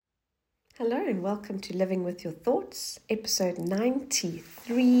Hello and welcome to Living with Your Thoughts, episode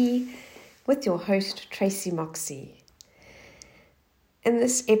 93, with your host Tracy Moxie. In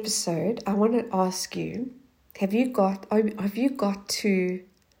this episode, I want to ask you, have you got to,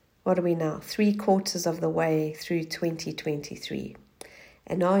 what are we now, 3/4 of the way through 2023?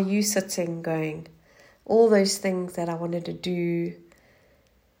 And are you sitting going, all those things that I wanted to do,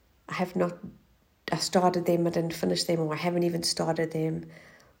 I started them, I didn't finish them, or I haven't even started them.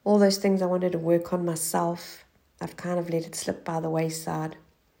 All those things I wanted to work on myself, I've kind of let it slip by the wayside.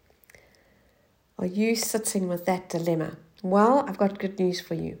 Are you sitting with that dilemma? Well, I've got good news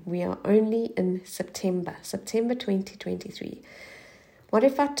for you. We are only in September 2023. What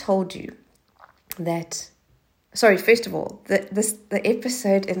if I told you that, first of all, the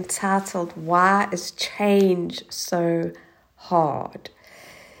episode entitled, Why is Change So Hard?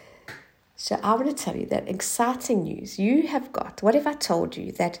 So I want to tell you that exciting news. What if I told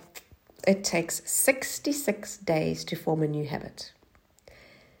you that it takes 66 days to form a new habit?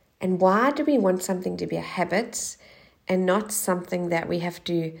 And why do we want something to be a habit and not something that we have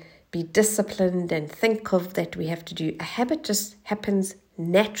to be disciplined and think of that we have to do? A habit just happens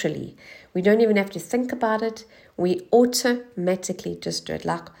naturally. We don't even have to think about it. We automatically just do it.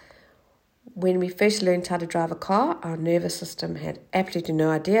 Like when we first learned how to drive a car, our nervous system had absolutely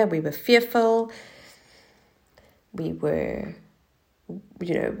no idea. We were fearful. We were,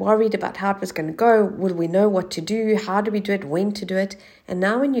 worried about how it was going to go. Would we know what to do? How do we do it? When to do it? And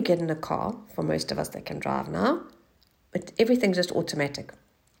now when you get in a car, for most of us that can drive now, everything's just automatic.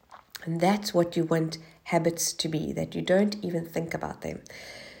 And that's what you want habits to be, that you don't even think about them.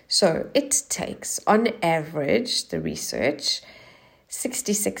 So it takes, on average, the research,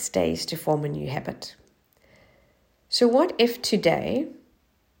 66 days to form a new habit. So what if today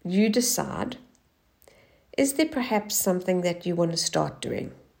you decide, is there perhaps something that you want to start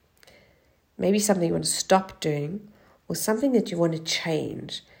doing? Maybe something you want to stop doing, or something that you want to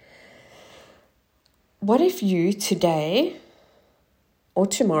change. What if you today or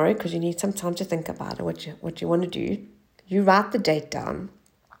tomorrow, because you need some time to think about it, what you want to do, you write the date down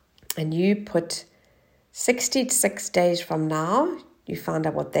and you put 66 days from now. You find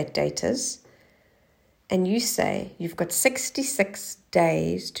out what that date is, and you say you've got 66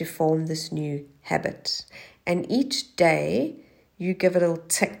 days to form this new habit. And each day you give it a little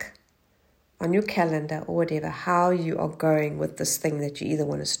tick on your calendar or whatever, how you are going with this thing that you either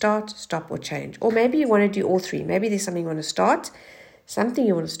want to start, stop, or change. Or maybe you want to do all three. Maybe there's something you want to start, something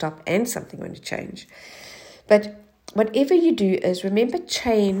you want to stop, and something you want to change. But whatever you do is, remember,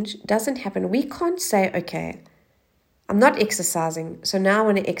 change doesn't happen. We can't say, okay, I'm not exercising, so now I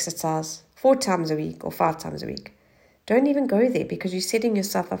want to exercise 4 times a week or 5 times a week. Don't even go there, because you're setting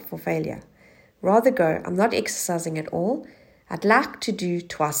yourself up for failure. Rather go, I'm not exercising at all. I'd like to do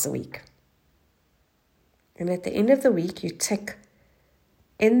twice a week. And at the end of the week, you tick.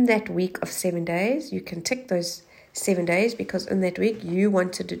 In that week of 7 days, you can tick those 7 days, because in that week you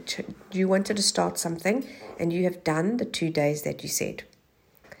wanted to start something, and you have done the 2 days that you said.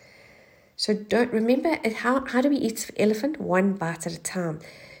 So remember, how do we eat the elephant? 1 bite at a time.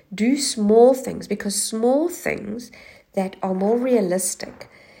 Do small things, because small things that are more realistic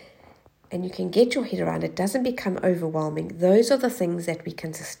and you can get your head around, it doesn't become overwhelming. Those are the things that we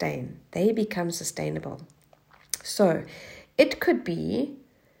can sustain. They become sustainable. So it could be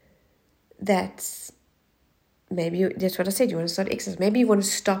that maybe that's what I said, you want to start exercise. Maybe you want to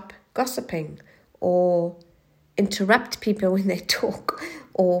stop gossiping or interrupt people when they talk,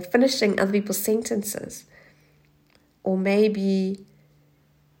 or finishing other people's sentences. Or maybe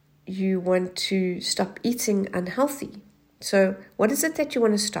you want to stop eating unhealthy. So what is it that you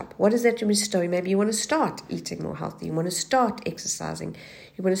want to stop? What is that you want to stop? Maybe you want to start eating more healthy. You want to start exercising.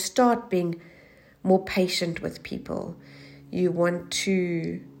 You want to start being more patient with people. You want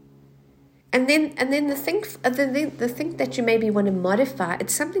to... And then the thing that you maybe want to modify,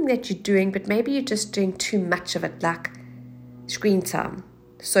 it's something that you're doing, but maybe you're just doing too much of it, like screen time,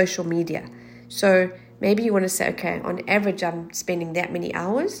 social media. So maybe you want to say, okay, on average, I'm spending that many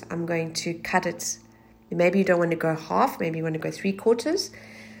hours. I'm going to cut it. Maybe you don't want to go half. Maybe you want to go 3/4.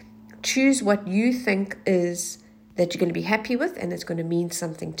 Choose what you think is that you're going to be happy with, and it's going to mean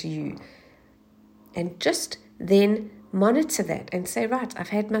something to you. And just then monitor that and say, right, I've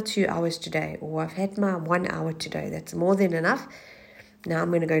had my 2 hours today, or I've had my 1 hour today. That's more than enough. Now I'm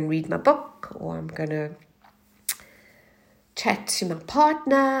going to go and read my book, or I'm going to chat to my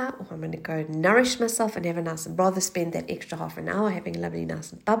partner, or I'm going to go nourish myself and have a nice, rather spend that extra half an hour having a lovely,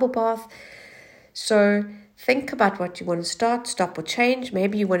 nice bubble bath. So Think about what you want to start, stop, or change.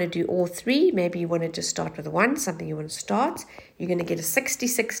 Maybe you want to do all three. Maybe you want to just start with one, something you want to start. You're going to get a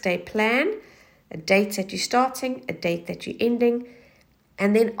 66-day plan, a date that you're starting, a date that you're ending.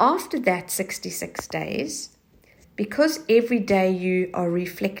 And then after that 66 days, because every day you are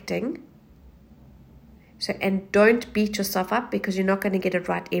reflecting, and don't beat yourself up because you're not going to get it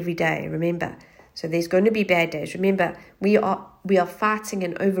right every day, remember. So there's going to be bad days. Remember, we are fighting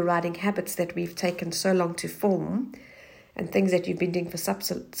and overriding habits that we've taken so long to form, and things that you've been doing for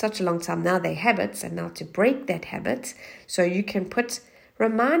such a long time. Now they're habits, and now to break that habit, so you can put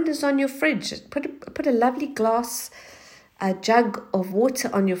reminders on your fridge. Put a lovely glass, a jug of water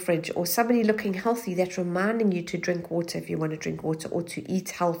on your fridge, or somebody looking healthy that's reminding you to drink water if you want to drink water, or to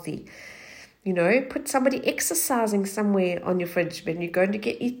eat healthy. Put somebody exercising somewhere on your fridge. When you're going to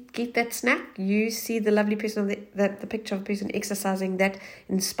get that snack, you see the lovely person, the picture of a person exercising, that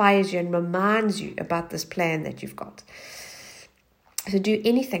inspires you and reminds you about this plan that you've got. So do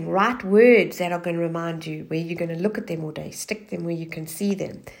anything. Write words that are going to remind you, where you're going to look at them all day. Stick them where you can see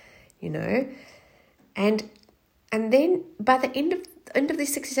them, And then by the end of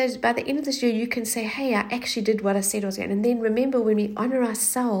these 60 days, by the end of this year, you can say, hey, I actually did what I said I was going to. And then remember, when we honor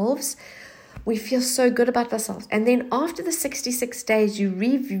ourselves, we feel so good about ourselves. And then after the 66 days, you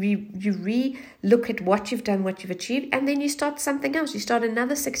re-look at what you've done, what you've achieved, and then you start something else. You start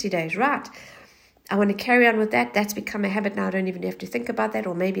another 60 days, right? I want to carry on with that. That's become a habit now. I don't even have to think about that.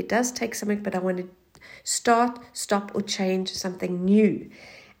 Or maybe it does take something, but I want to start, stop, or change something new.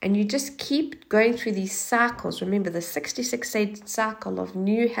 And you just keep going through these cycles. Remember, the 66-day cycle of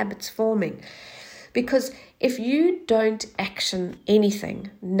new habits forming. Because if you don't action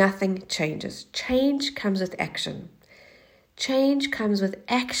anything, nothing changes. Change comes with action. Change comes with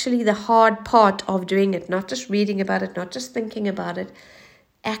actually the hard part of doing it, not just reading about it, not just thinking about it,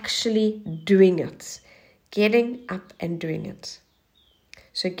 actually doing it, getting up and doing it.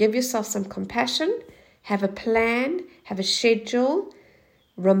 So give yourself some compassion, have a plan, have a schedule,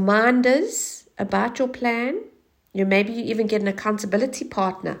 reminders about your plan. Maybe you even get an accountability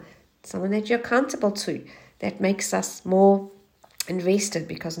partner, someone that you're accountable to. That makes us more invested,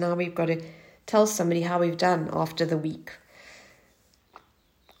 because now we've got to tell somebody how we've done after the week.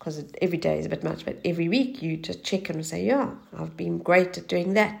 Because every day is a bit much, but every week you just check and say, yeah, I've been great at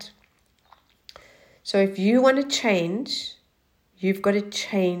doing that. So if you want to change, you've got to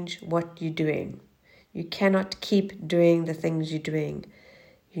change what you're doing. You cannot keep doing the things you're doing.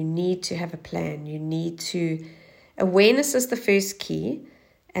 You need to have a plan. Awareness is the first key.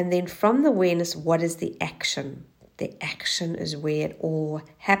 And then from the awareness, what is the action? The action is where it all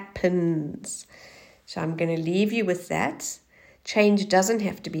happens. So I'm going to leave you with that. Change doesn't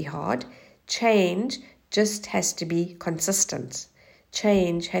have to be hard. Change just has to be consistent.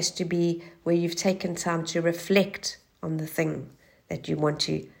 Change has to be where you've taken time to reflect on the thing that you want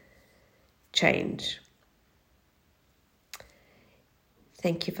to change.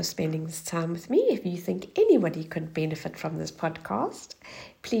 Thank you for spending this time with me. If you think anybody could benefit from this podcast,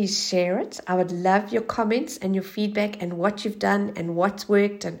 please share it. I would love your comments and your feedback and what you've done and what's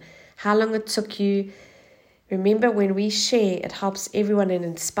worked and how long it took you. Remember, when we share, it helps everyone and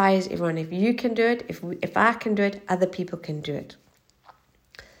inspires everyone. If you can do it, if I can do it, other people can do it.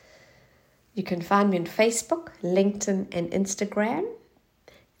 You can find me on Facebook, LinkedIn, and Instagram.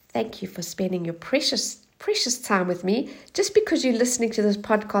 Thank you for spending your precious time with me. Just because you're listening to this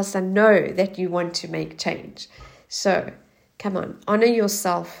podcast, I know that you want to make change. So come on, honor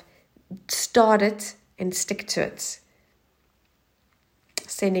yourself, start it and stick to it.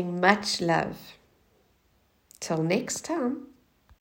 Sending much love. Till next time.